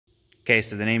Okay,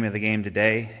 so the name of the game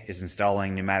today is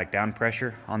installing pneumatic down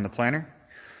pressure on the planter.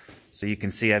 So you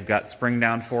can see I've got spring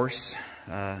down force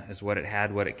is what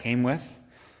it came with.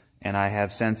 And I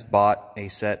have since bought a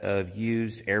set of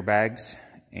used airbags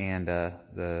and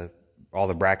all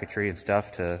the bracketry and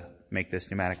stuff to make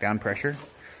this pneumatic down pressure.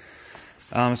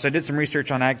 So I did some research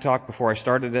on Ag Talk before I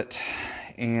started it,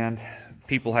 and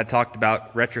people had talked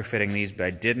about retrofitting these, but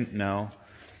I didn't know,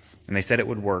 and they said it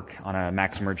would work on a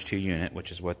Max Merge 2 unit,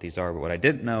 which is what these are, but what I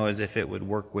didn't know is if it would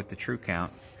work with the True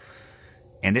Count.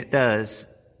 And it does,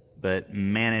 but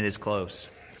man, it is close.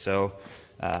 So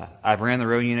I've ran the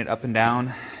row unit up and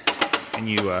down,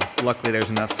 and luckily there's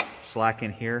enough slack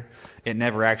in here. It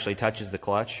never actually touches the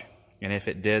clutch, and if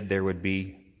it did, there would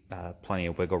be plenty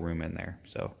of wiggle room in there.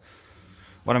 So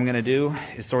what I'm going to do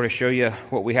is sort of show you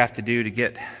what we have to do to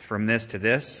get from this to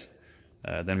this.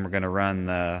 Then we're going to run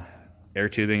the air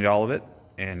tubing to all of it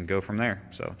and go from there.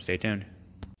 So stay tuned.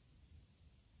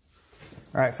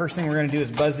 All right, first thing we're going to do is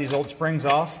buzz these old springs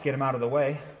off, get them out of the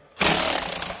way.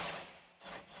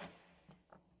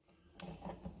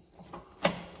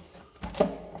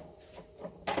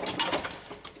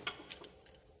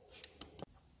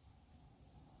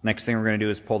 Next thing we're going to do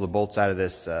is pull the bolts out of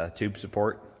this tube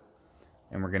support,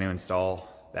 and we're going to install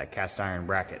that cast iron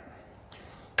bracket.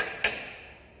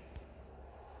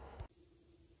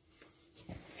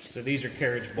 So these are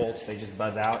carriage bolts, they just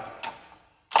buzz out.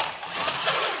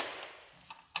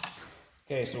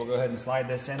 Okay, so we'll go ahead and slide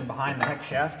this in behind the hex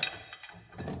shaft.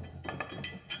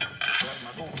 Slide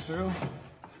my bolts through.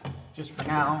 Just for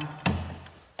now,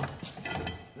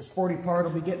 the sporty part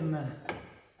will be getting the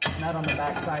nut on the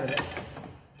back side of it.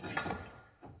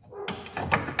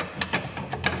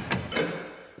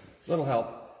 Little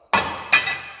help.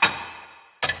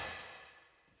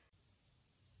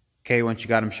 Okay, once you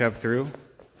got them shoved through,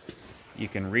 you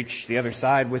can reach the other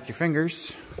side with your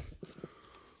fingers.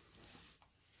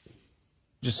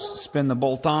 Just spin the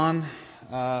bolt on.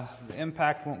 The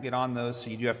impact won't get on those,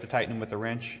 so you do have to tighten them with a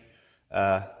wrench.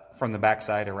 From the back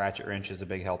side, a ratchet wrench is a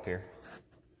big help here.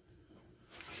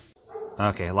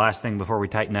 Okay, last thing before we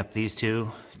tighten up these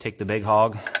two, take the big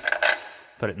hog,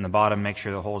 put it in the bottom, make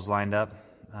sure the hole's lined up.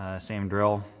 Same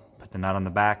drill, put the nut on the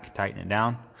back, tighten it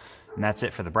down, and that's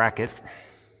it for the bracket.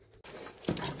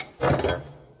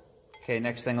 Okay,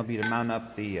 next thing will be to mount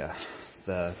up the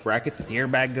bracket that the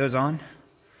airbag goes on.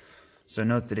 So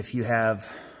note that if you have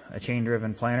a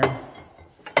chain-driven planter,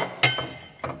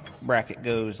 bracket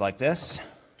goes like this,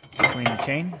 between the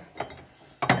chain,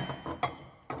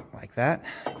 like that.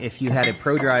 If you had a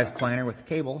ProDrive planter with a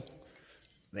cable,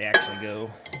 they actually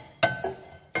go,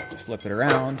 flip it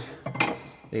around,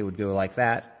 they would go like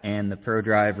that, and the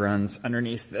ProDrive runs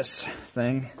underneath this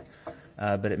thing,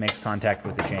 but it makes contact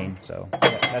with the chain. So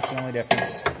yeah, that's the only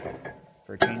difference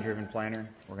for a chain-driven planter.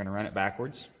 We're going to run it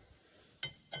backwards.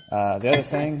 The other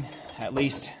thing, at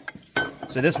least,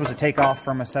 so this was a takeoff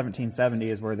from a 1770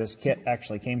 is where this kit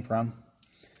actually came from.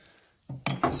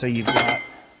 So you've got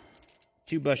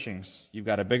two bushings. You've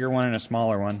got a bigger one and a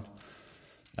smaller one.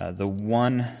 The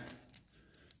one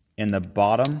in the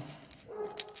bottom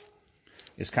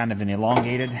is kind of an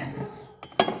elongated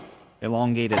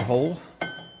hole,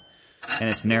 and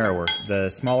it's narrower. The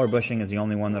smaller bushing is the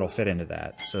only one that'll fit into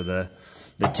that. So the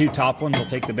two top ones will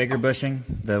take the bigger bushing,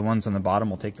 the ones on the bottom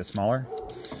will take the smaller.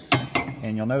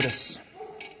 And you'll notice,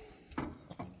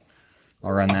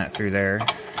 I'll run that through there,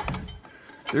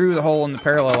 through the hole in the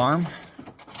parallel arm.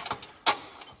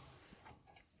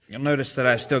 You'll notice that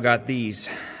I've still got these,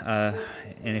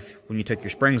 and when you took your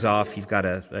springs off, you've got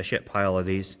a shit pile of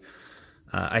these.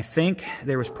 I think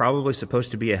there was probably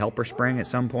supposed to be a helper spring at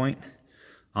some point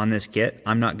on this kit.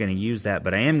 I'm not going to use that,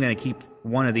 but I am going to keep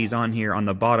one of these on here, on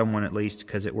the bottom one at least,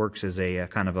 because it works as a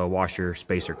kind of a washer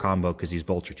spacer combo because these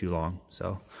bolts are too long.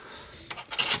 So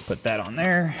put that on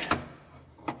there.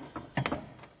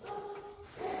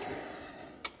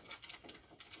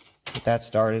 Get that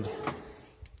started.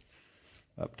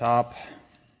 Up top,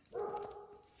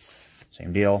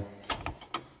 same deal.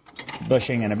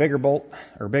 Bushing and a bigger bolt,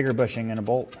 or bigger bushing and a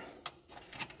bolt.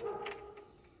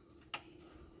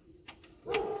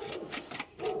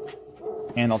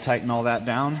 And I'll tighten all that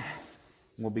down.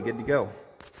 We'll be good to go.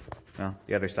 Well,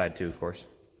 the other side too, of course.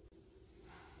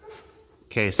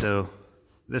 Okay, so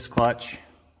this clutch,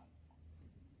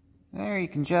 there you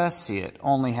can just see it,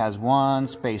 only has one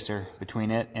spacer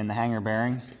between it and the hanger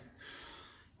bearing.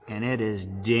 And it is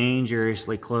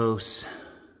dangerously close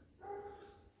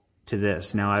to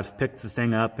this. Now I've picked the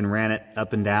thing up and ran it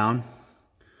up and down,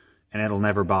 and it'll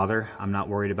never bother. I'm not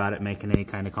worried about it making any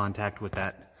kind of contact with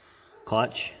that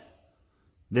clutch.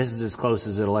 This is as close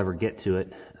as it'll ever get to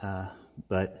it,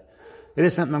 but it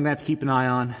is something I'm going to have to keep an eye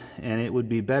on, and it would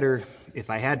be better if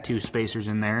I had 2 spacers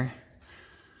in there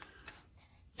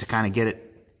to kind of get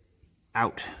it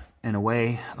out and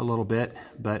away a little bit.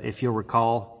 But if you'll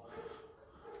recall,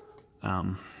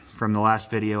 from the last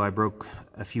video, I broke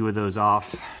a few of those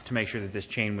off to make sure that this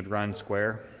chain would run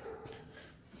square.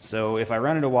 So if I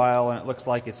run it a while and it looks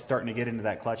like it's starting to get into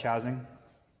that clutch housing,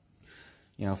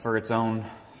 you know, for its own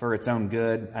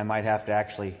good, I might have to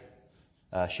actually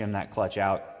shim that clutch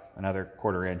out another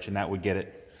 1/4 inch, and that would get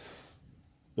it,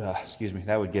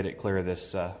 that would get it clear of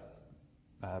this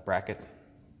bracket.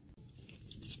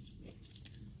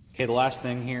 Okay, the last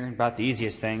thing here, about the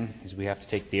easiest thing, is we have to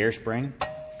take the air spring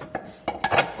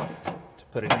to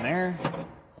put it in there.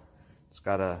 It's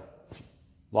got a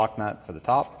lock nut for the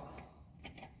top.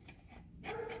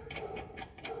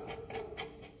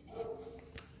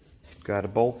 Got a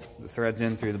bolt that threads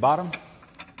in through the bottom.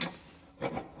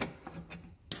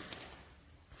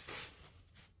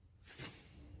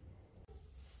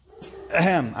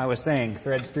 I was saying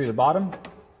threads through the bottom.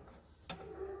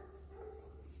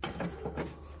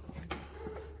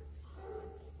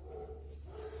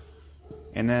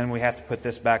 And then we have to put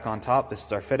this back on top. This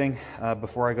is our fitting.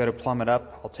 Before I go to plumb it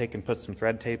up, I'll take and put some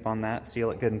thread tape on that,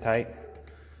 seal it good and tight.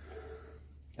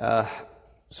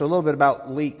 So a little bit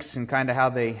about leaks and kind of how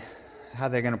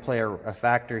they're going to play a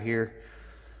factor here.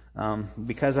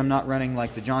 Because I'm not running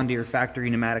like the John Deere factory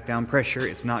pneumatic down pressure,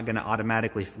 it's not going to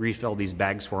automatically refill these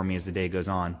bags for me as the day goes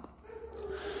on.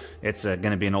 It's going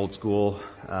to be an old school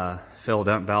fill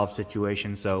dump valve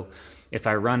situation. So if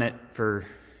I run it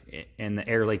and the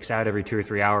air leaks out every 2 or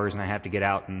 3 hours and I have to get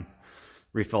out and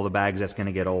refill the bags, that's going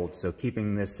to get old. So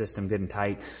keeping this system good and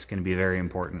tight is going to be very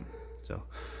important. So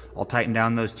I'll tighten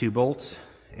down those 2 bolts,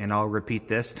 and I'll repeat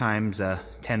this times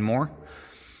 10 more,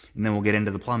 and then we'll get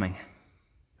into the plumbing.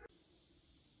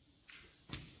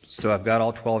 So I've got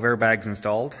all 12 airbags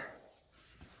installed.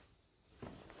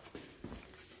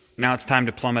 Now it's time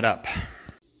to plumb it up.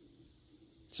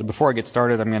 So before I get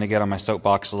started, I'm going to get on my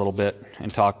soapbox a little bit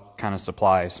and talk kind of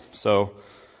supplies. So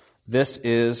this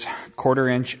is 1/4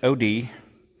 inch OD,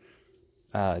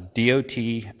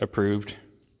 DOT approved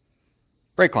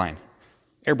brake line,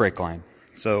 air brake line.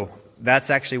 So that's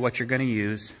actually what you're going to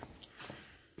use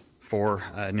for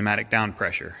pneumatic down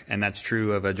pressure, and that's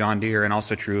true of a John Deere and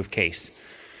also true of Case.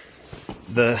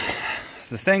 The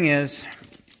thing is,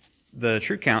 the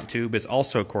True Count tube is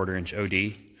also 1/4 inch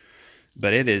OD,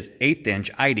 but it is 1/8 inch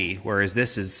ID, whereas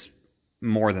this is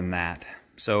more than that.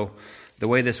 So the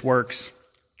way this works,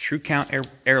 True Count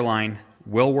airline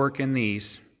will work in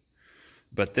these,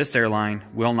 but this airline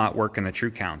will not work in the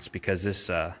True Counts, because this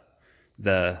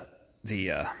the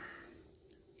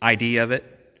ID of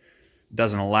it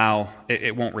doesn't allow,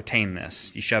 it won't retain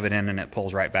this. You shove it in and it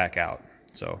pulls right back out.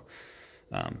 So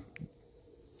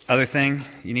other thing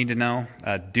you need to know,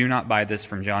 do not buy this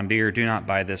from John Deere, do not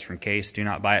buy this from Case, do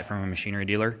not buy it from a machinery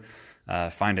dealer.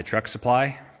 Find a truck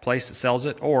supply place that sells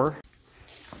it, or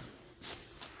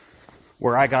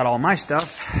where I got all my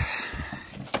stuff,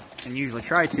 and usually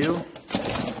try to,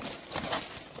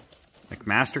 like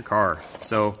Master Car.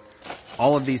 So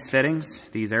all of these fittings,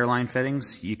 these airline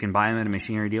fittings, you can buy them at a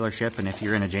machinery dealership, and if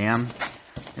you're in a jam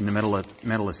in the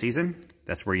middle of season,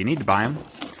 that's where you need to buy them,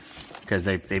 because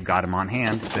they've got them on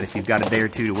hand. But if you've got a day or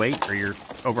two to wait, or you're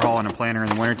overhauling a planter in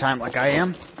the wintertime like I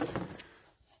am,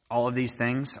 all of these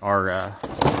things are,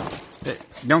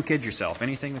 don't kid yourself.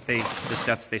 Anything that the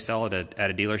stuff that they sell at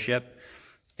a dealership,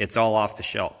 it's all off the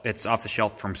shelf. It's off the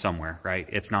shelf from somewhere, right?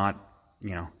 It's not,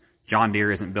 you know, John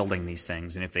Deere isn't building these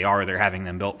things, and if they are, they're having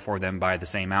them built for them by the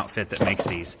same outfit that makes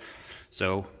these.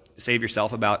 So save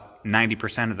yourself about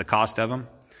 90% of the cost of them,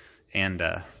 and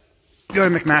go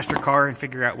to McMaster Car and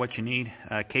figure out what you need.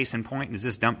 Case in point is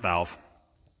this dump valve.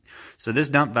 So this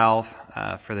dump valve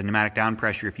for the pneumatic down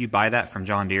pressure, if you buy that from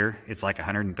John Deere, it's like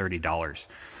 $130.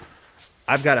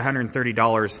 I've got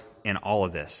 $130 in all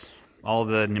of this. All of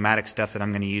the pneumatic stuff that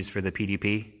I'm going to use for the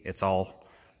PDP, it's all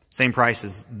same price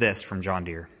as this from John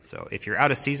Deere. So if you're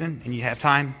out of season and you have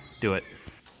time, do it.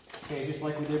 Okay, just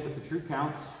like we did with the True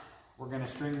Counts, we're going to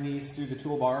string these through the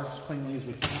toolbar as cleanly as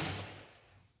we can.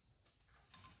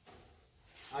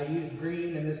 I used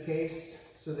green in this case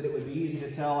so that it would be easy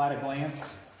to tell at a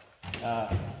glance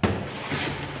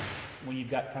when you've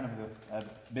got kind of a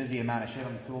busy amount of shit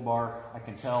on the toolbar. I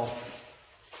can tell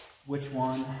which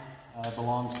one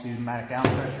belongs to pneumatic down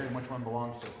pressure and which one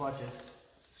belongs to the clutches.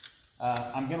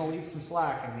 I'm going to leave some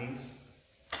slack in these,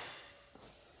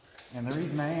 and the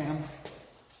reason I am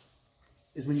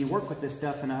is when you work with this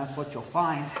stuff enough, what you'll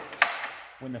find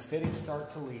when the fittings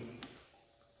start to leak,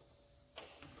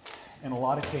 in a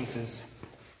lot of cases,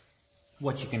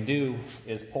 what you can do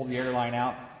is pull the air line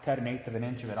out, cut 1/8 of an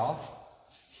inch of it off,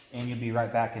 and you'll be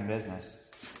right back in business.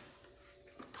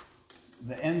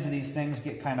 The ends of these things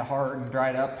get kind of hard and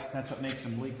dried up. That's what makes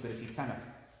them leak, but if you kind of,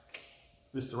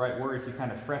 this is the right word, if you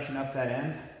kind of freshen up that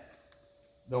end,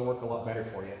 they'll work a lot better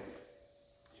for you.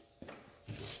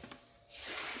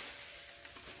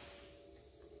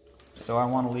 So I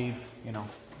want to leave, you know,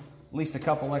 at least a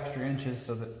couple extra inches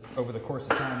so that over the course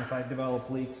of time, if I develop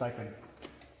leaks, I can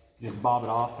just bob it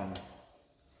off and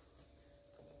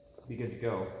be good to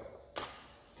go.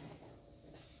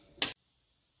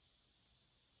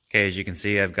 Okay, as you can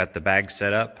see, I've got the bag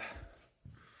set up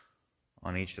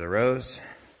on each of the rows.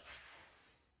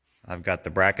 I've got the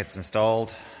brackets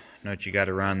installed. Note you got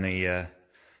to run the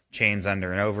chains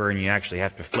under and over, and you actually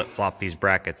have to flip-flop these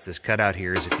brackets. This cutout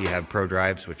here is if you have pro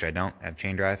drives, which I don't have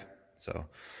chain drive. So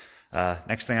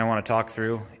next thing I want to talk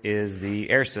through is the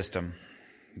air system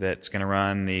that's going to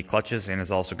run the clutches and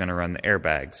is also going to run the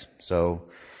airbags. So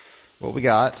what we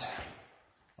got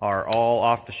are all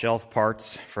off-the-shelf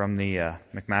parts from the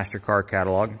McMaster car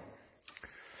catalog.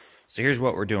 So here's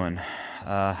what we're doing.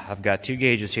 I've got 2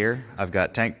 gauges here. I've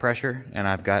got tank pressure and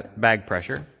I've got bag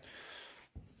pressure.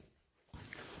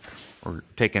 We're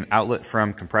taking outlet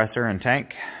from compressor and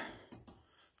tank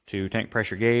to tank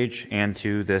pressure gauge and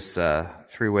to this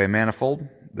 3-way manifold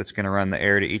that's going to run the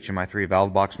air to each of my 3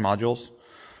 valve box modules.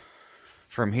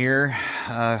 From here,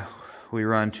 we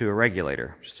run to a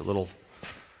regulator, just a little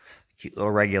cute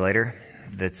little regulator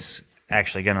that's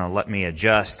actually going to let me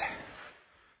adjust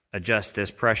this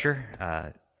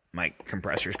pressure. My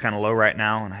compressor's kind of low right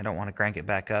now and I don't want to crank it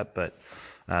back up, but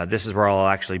this is where I'll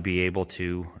actually be able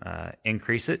to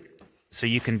increase it. So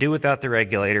you can do without the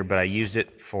regulator, but I used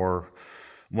it for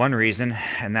one reason,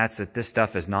 and that's that this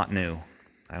stuff is not new.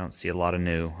 I don't see a lot of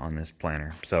new on this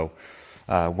planner. So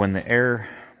when the air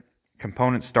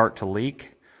components start to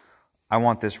leak, I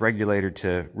want this regulator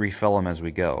to refill them as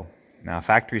we go. Now a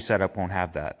factory setup won't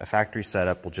have that. A factory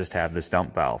setup will just have this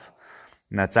dump valve.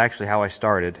 And that's actually how I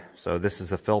started. So this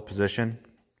is the fill position.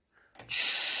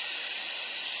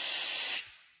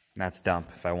 That's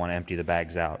dump if I want to empty the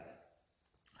bags out.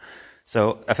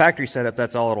 So a factory setup,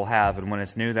 that's all it'll have, and when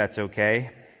it's new, that's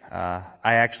okay. I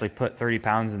actually put 30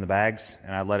 pounds in the bags,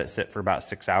 and I let it sit for about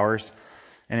 6 hours.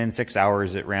 And in 6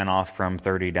 hours, it ran off from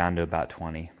 30 down to about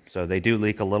 20. So they do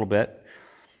leak a little bit.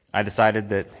 I decided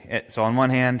that, so on one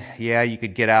hand, yeah, you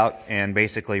could get out and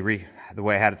basically, the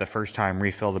way I had it the first time,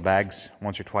 refill the bags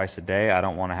once or twice a day. I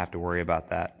don't want to have to worry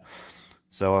about that.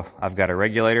 So I've got a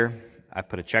regulator. I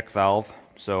put a check valve.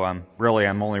 So I'm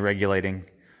only regulating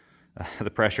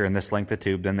the pressure in this length of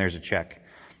tube, then there's a check.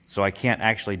 So I can't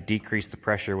actually decrease the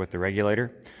pressure with the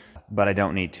regulator, but I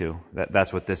don't need to.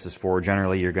 That's what this is for.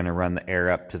 Generally, you're going to run the air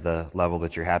up to the level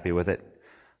that you're happy with it.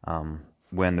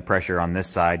 When the pressure on this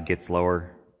side gets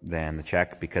lower than the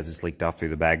check, because it's leaked off through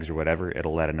the bags or whatever,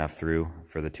 it'll let enough through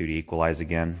for the two to equalize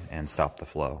again and stop the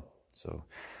flow. So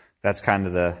that's kind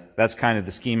of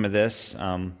the scheme of this.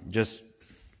 Just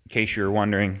in case you're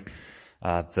wondering,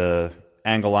 the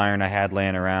angle iron I had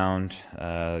laying around,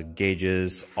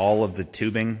 gauges, all of the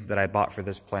tubing that I bought for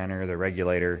this planner, the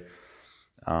regulator,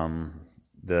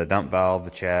 the dump valve,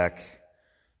 the check,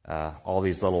 all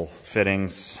these little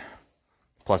fittings,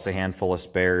 plus a handful of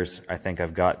spares. I think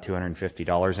I've got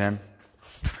 $250 in.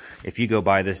 If you go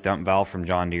buy this dump valve from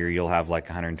John Deere, you'll have like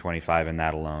 $125 in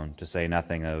that alone, to say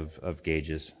nothing of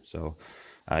gauges. So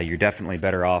you're definitely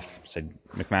better off, said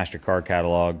McMaster car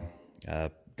catalog.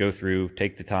 Go through,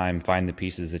 take the time, find the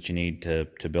pieces that you need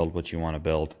to build what you want to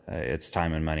build. It's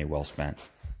time and money well spent.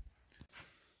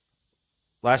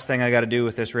 Last thing I got to do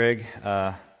with this rig,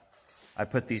 I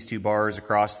put these 2 bars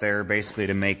across there basically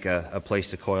to make a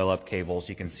place to coil up cables.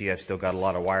 You can see I've still got a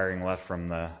lot of wiring left from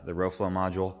the RowFlow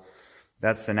module.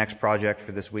 That's the next project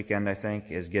for this weekend, I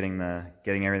think, is getting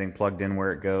everything plugged in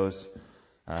where it goes,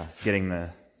 getting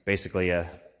basically a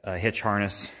hitch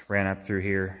harness ran up through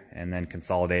here, and then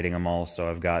consolidating them all. So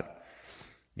I've got,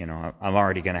 I'm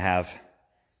already going to have,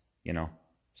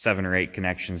 7 or 8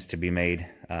 connections to be made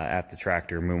at the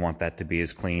tractor, and we want that to be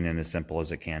as clean and as simple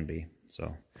as it can be.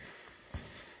 So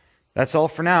that's all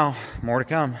for now. More to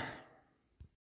come.